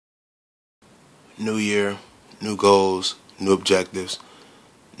New year, new goals, new objectives,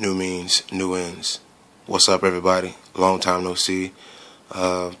 new means, new ends. What's up, everybody? Long time no see.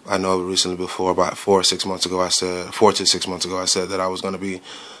 I know recently, before about 4 to 6 months ago, I said that I was going to be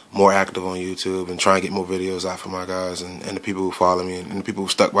more active on YouTube and try and get more videos out for my guys and the people who follow me and the people who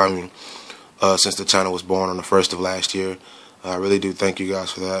stuck by me since the channel was born on the 1st of last year. I really do thank you guys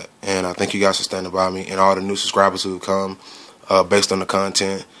for that, and I thank you guys for standing by me and all the new subscribers who have come based on the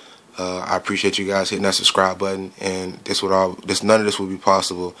content. I appreciate you guys hitting that subscribe button, and none of this would be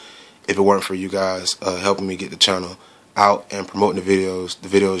possible if it weren't for you guys helping me get the channel out and promoting the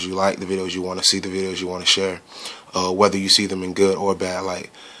videos you like, the videos you want to see, the videos you want to share, whether you see them in good or bad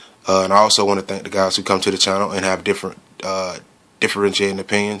light. And I also want to thank the guys who come to the channel and have differentiating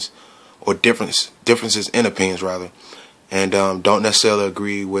opinions, or differences in opinions rather, and don't necessarily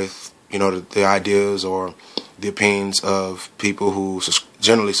agree with the ideas or the opinions of people who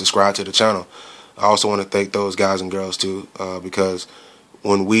generally subscribe to the channel. I also want to thank those guys and girls too, because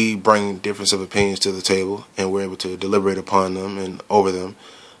when we bring difference of opinions to the table and we're able to deliberate upon them and over them,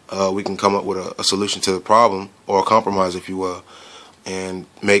 we can come up with a solution to the problem, or a compromise, if you will, and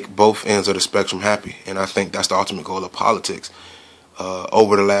make both ends of the spectrum happy. And I think that's the ultimate goal of politics.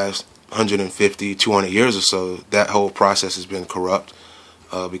 Over the last 150, 200 years or so, that whole process has been corrupt.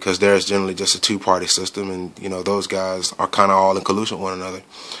 Because there's generally just a two-party system, and those guys are kind of all in collusion with one another.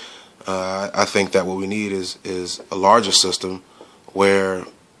 I think that what we need is a larger system where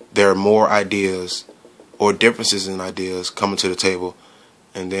there are more ideas or differences in ideas coming to the table,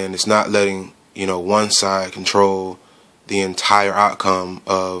 and then it's not letting one side control the entire outcome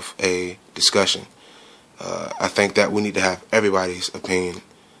of a discussion. I think that we need to have everybody's opinion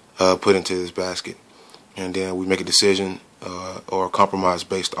put into this basket, and then we make a decision or a compromise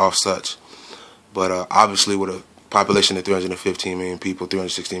based off such. But obviously, with a population of 315 million people,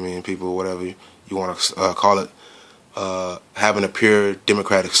 316 million people, whatever you want to call it, having a pure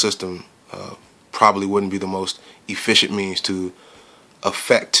democratic system probably wouldn't be the most efficient means to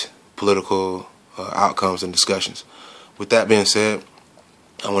affect political outcomes and discussions. With that being said,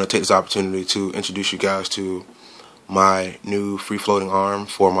 I want to take this opportunity to introduce you guys to my new free-floating arm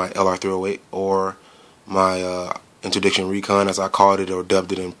for my LR308, or my interdiction recon, as I called it or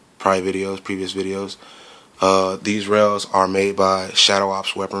dubbed it in previous videos. These rails are made by Shadow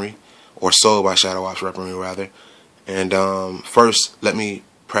Ops Weaponry, or sold by Shadow Ops Weaponry rather. And first, let me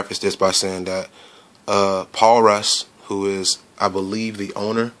preface this by saying that Paul Russ, who is, I believe, the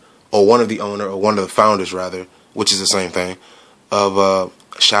owner, or one of the founders rather, which is the same thing, of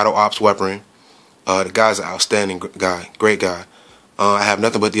Shadow Ops Weaponry, the guy's an outstanding guy, great guy. I have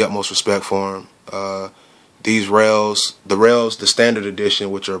nothing but the utmost respect for him. These rails, the standard edition,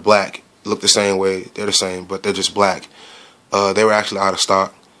 which are black, look the same way. They're the same, but they're just black. They were actually out of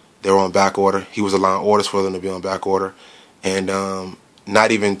stock. They were on back order. He was allowing orders for them to be on back order. And not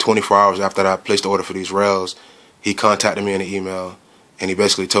even 24 hours after I placed the order for these rails, he contacted me in an email, and he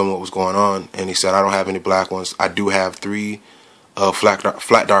basically told me what was going on. And he said, I don't have any black ones. I do have 3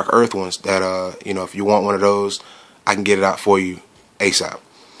 flat dark earth ones that, if you want one of those, I can get it out for you ASAP.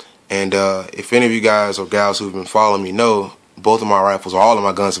 And if any of you guys or gals who've been following me know, both of my rifles, or all of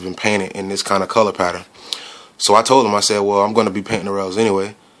my guns, have been painted in this kind of color pattern. So I told him, I said, well, I'm going to be painting the rails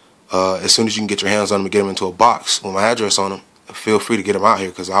anyway. As soon as you can get your hands on them and get them into a box with my address on them, feel free to get them out here,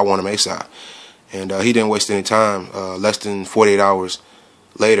 because I want them ASAP. And he didn't waste any time. Less than 48 hours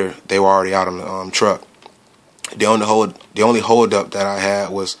later, they were already out on the truck. The only hold up that I had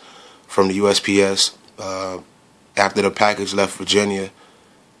was from the USPS after the package left Virginia,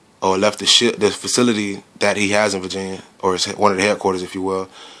 or left the facility that he has in Virginia, or one of the headquarters, if you will.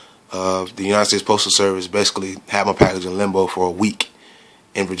 The United States Postal Service basically had my package in limbo for a week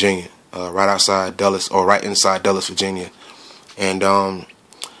in Virginia, right outside Dulles, or right inside Dulles, Virginia. And I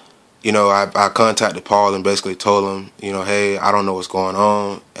contacted Paul and basically told him, hey, I don't know what's going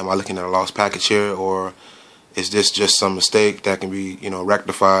on. Am I looking at a lost package here, or is this just some mistake that can be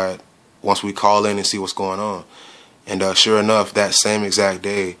rectified once we call in and see what's going on? And sure enough, that same exact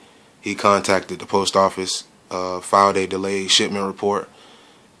day, he contacted the post office, filed a delayed shipment report,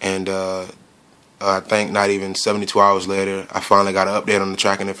 and I think not even 72 hours later, I finally got an update on the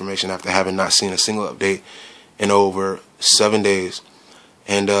tracking information after having not seen a single update in over 7 days.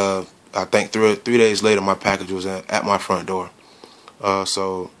 And I think 3 days later, my package was at my front door.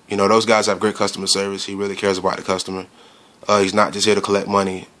 So those guys have great customer service. He really cares about the customer. He's not just here to collect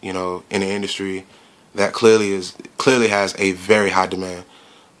money. In the industry that clearly has a very high demand.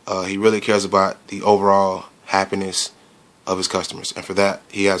 He really cares about the overall happiness of his customers, and for that,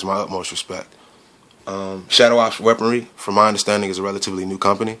 he has my utmost respect. Shadow Ops Weaponry, from my understanding, is a relatively new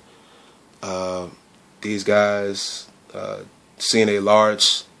company. These guys seeing a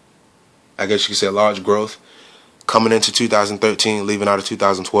large, I guess you could say a large growth coming into 2013, leaving out of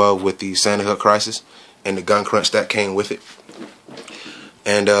 2012 with the Sandy Hook crisis and the gun crunch that came with it.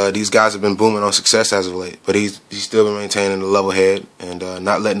 And these guys have been booming on success as of late, but he's still been maintaining a level head and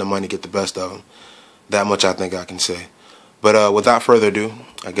not letting the money get the best of him. That much I think I can say. But without further ado,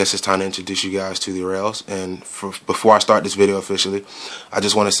 I guess it's time to introduce you guys to the rails. And before I start this video officially, I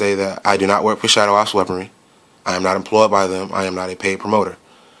just want to say that I do not work for Shadow Ops Weaponry. I am not employed by them. I am not a paid promoter.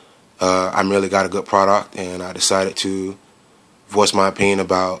 I merely got a good product, and I decided to voice my opinion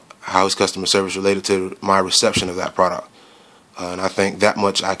about how his customer service related to my reception of that product. And I think that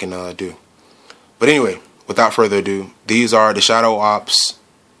much I can do. But anyway, without further ado, these are the Shadow Ops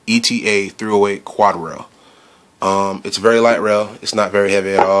ETA 308 quad rail. It's a very light rail. It's not very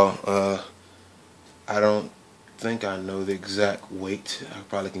heavy at all. I don't think I know the exact weight. I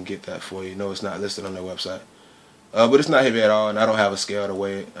probably can get that for you. No, it's not listed on their website. But it's not heavy at all, and I don't have a scale to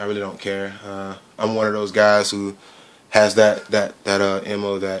weigh it. I really don't care. I'm one of those guys who has that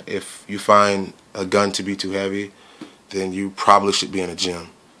MO that if you find a gun to be too heavy, then you probably should be in a gym.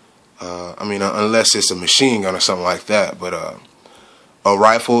 I mean, unless it's a machine gun or something like that. But a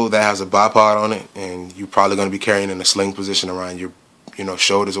rifle that has a bipod on it, and you're probably going to be carrying in a sling position around your,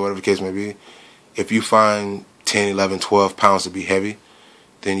 shoulders or whatever the case may be. If you find 10, 11, 12 pounds to be heavy,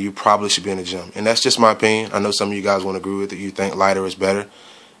 then you probably should be in the gym. And that's just my opinion. I know some of you guys won't agree with it. You think lighter is better,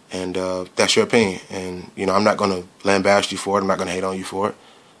 and that's your opinion. And I'm not going to lambaste you for it. I'm not going to hate on you for it.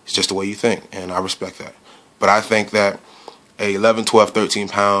 It's just the way you think, and I respect that. But I think that a 11, 12, 13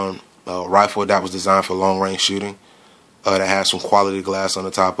 pound rifle that was designed for long range shooting, that has some quality glass on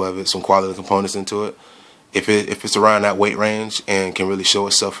the top of it, some quality components into it, if it's around that weight range and can really show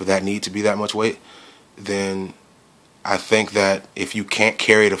itself for that need to be that much weight, then I think that if you can't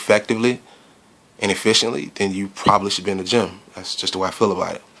carry it effectively and efficiently, then you probably should be in the gym. That's just the way I feel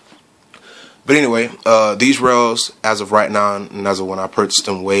about it. But anyway, these rails, as of right now, and as of when I purchased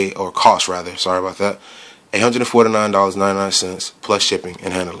them, cost rather, sorry about that, $149.99 plus shipping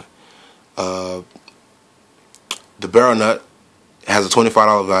and handling. The barrel nut has a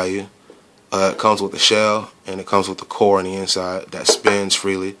 $25 value. It comes with a shell, and it comes with the core on the inside that spins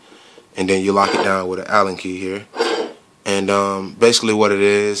freely, and then you lock it down with an Allen key here. And basically what it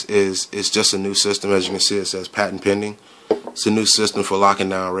is it's just a new system. As you can see, it says patent pending. It's a new system for locking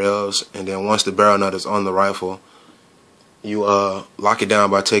down rails, and then once the barrel nut is on the rifle, you lock it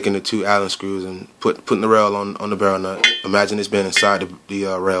down by taking the two Allen screws and putting the rail on the barrel nut. Imagine it's been inside the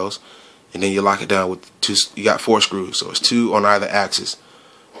rails, and then you lock it down with two. You got 4 screws, so it's 2 on either axis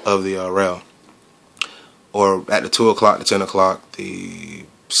of the rail, or at the 2 o'clock, the 10 o'clock, the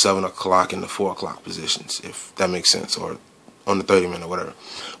 7 o'clock, and the 4 o'clock positions, if that makes sense, or on the 30-minute or whatever.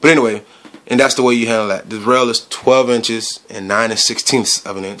 But anyway, and that's the way you handle that. This rail is 12 inches and 9 16ths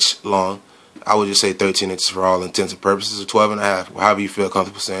of an inch long. I would just say 13 inches for all intents and purposes, or 12 and a half, however you feel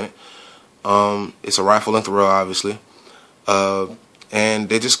comfortable saying it. It's a rifle length rail, obviously. And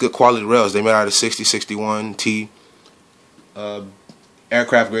they're just good quality rails. They're made out of 6061T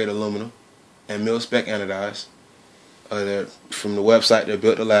aircraft grade aluminum and mil-spec anodized. They're from the website. They're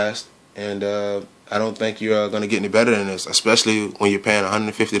built to last, and I don't think you're going to get any better than this, especially when you're paying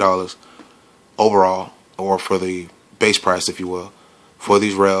 $150 overall, or for the base price, if you will, for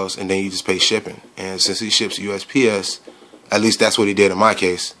these rails, and then you just pay shipping. And since he ships USPS, at least that's what he did in my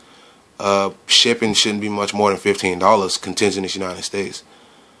case, shipping shouldn't be much more than $15 contingent in the United States.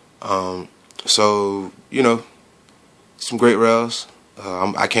 So, some great rails.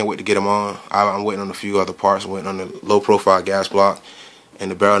 I can't wait to get them on. I'm waiting on a few other parts. I'm waiting on the low profile gas block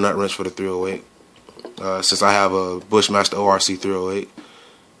and the barrel nut wrench for the 308. Since I have a Bushmaster ORC 308,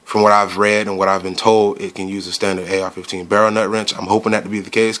 from what I've read and what I've been told, it can use a standard AR-15 barrel nut wrench. I'm hoping that to be the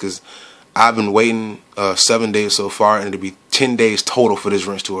case, because I've been waiting 7 days so far, and it'll be 10 days total for this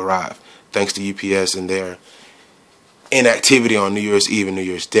wrench to arrive, thanks to UPS and their inactivity on New Year's Eve and New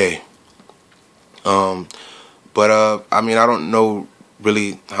Year's Day. I mean, I don't know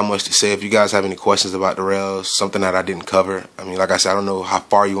really how much to say. If you guys have any questions about the rails, something that I didn't cover, I mean, like I said, I don't know how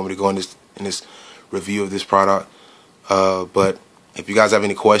far you want me to go in this review of this product, but if you guys have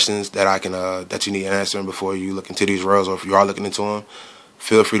any questions that I can that you need answering before you look into these rails, or if you are looking into them,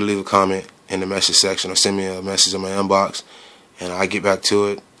 feel free to leave a comment in the message section or send me a message in my inbox, and I'll get back to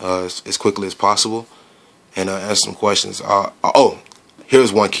it as quickly as possible and answer some questions. Oh,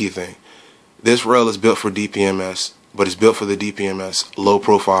 here's one key thing. This rail is built for DPMS, but it's built for the DPMS low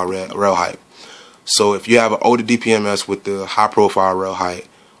profile rail height. So if you have an older DPMS with the high profile rail height,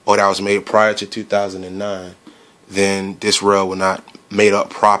 or that was made prior to 2009, then this rail will not made up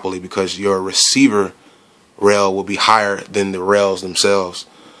properly, because your receiver rail will be higher than the rails themselves.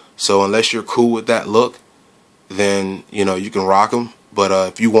 So unless you're cool with that look, then you know you can rock them. But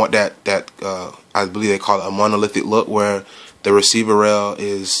if you want that I believe they call it a monolithic look, where the receiver rail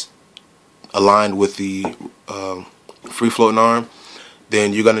is aligned with the free floating arm,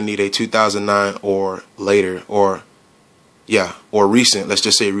 then you're gonna need a 2009 or later, or recent. Let's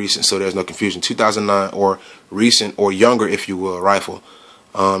just say recent, so there's no confusion. 2009 or recent, or younger, if you will, rifle,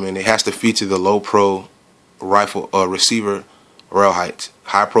 and it has to feature the low pro rifle receiver rail height.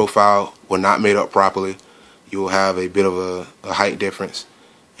 High profile will not made up properly. You will have a bit of a height difference,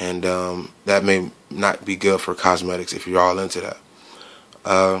 and that may not be good for cosmetics if you're all into that.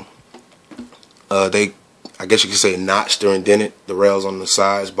 They, I guess you could say, notched or indented the rails on the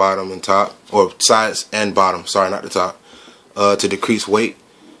sides, bottom, and top, or sides and bottom. Sorry, not the top, to decrease weight.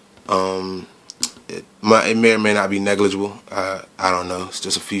 It may or may not be negligible. I don't know. It's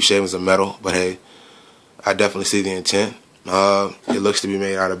just a few shavings of metal, but hey, I definitely see the intent. It looks to be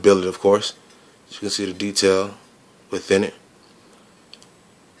made out of billet, of course. You can see the detail within it.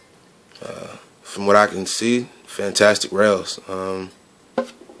 From what I can see, fantastic rails. I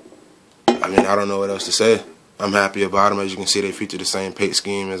mean, I don't know what else to say. I'm happy about them. As you can see, they feature the same paint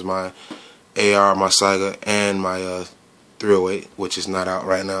scheme as my AR, my Saiga, and my 308, which is not out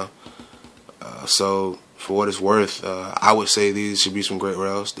right now. So for what it's worth, I would say these should be some great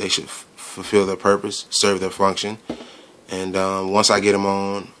rails. They should fulfill their purpose, serve their function. And once I get them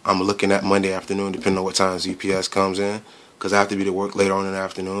on, I'm looking at Monday afternoon, depending on what time ZPS comes in, because I have to be to work later on in the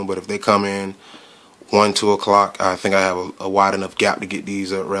afternoon. But if they come in 1, 2 o'clock, I think I have a wide enough gap to get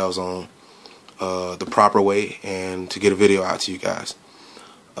these rails on the proper way and to get a video out to you guys.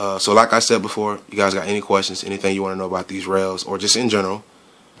 So like I said before, you guys got any questions, anything you want to know about these rails, or just in general,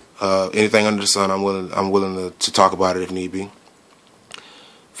 anything under the sun, I'm willing to talk about it if need be.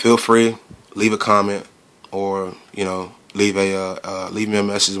 Feel free, leave a comment, or leave me a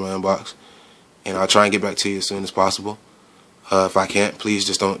message in my inbox, and I'll try and get back to you as soon as possible. If I can't, please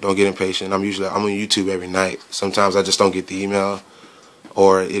just don't get impatient. I'm on YouTube every night. Sometimes I just don't get the email,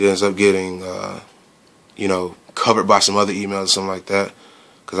 or it ends up getting covered by some other emails or something like that,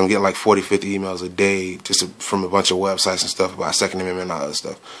 because I'm getting like 40, 50 emails a day just from a bunch of websites and stuff about Second Amendment and all that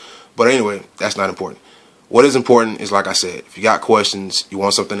stuff. But anyway, that's not important. What is important is, like I said, if you got questions, you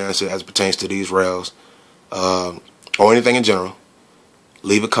want something answered as it pertains to these rails, or anything in general,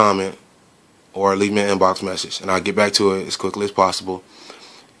 leave a comment or leave me an inbox message, and I'll get back to it as quickly as possible.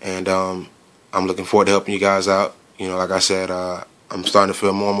 And I'm looking forward to helping you guys out. Like I said, I'm starting to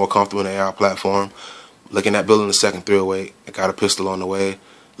feel more and more comfortable in the AR platform. Looking at building a second 308. I got a pistol on the way.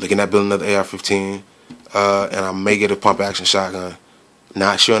 Looking at building another AR-15, and I may get a pump action shotgun.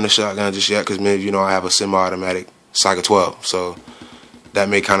 Not sure on the shotgun just yet, because many of you know I have a semi-automatic Saiga 12, so that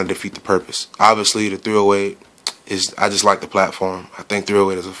may kind of defeat the purpose. Obviously, the 308 I just like the platform. I think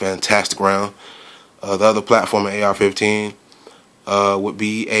 308 is a fantastic round. The other platform, an AR-15, would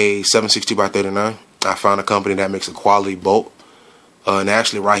be a 7.62x39. I found a company that makes a quality bolt, and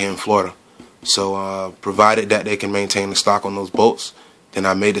actually right here in Florida. So provided that they can maintain the stock on those bolts, then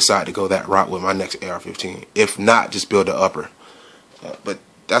I may decide to go that route with my next AR-15. If not, just build the upper. But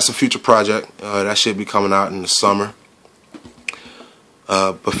that's a future project. That should be coming out in the summer.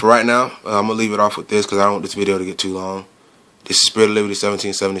 But for right now, I'm going to leave it off with this, because I don't want this video to get too long. This is Spirit of Liberty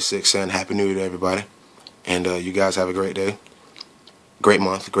 1776 saying Happy New Year to everybody. And you guys have a great day, great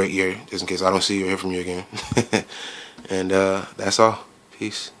month, great year, just in case I don't see you or hear from you again. And that's all.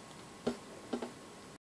 Peace.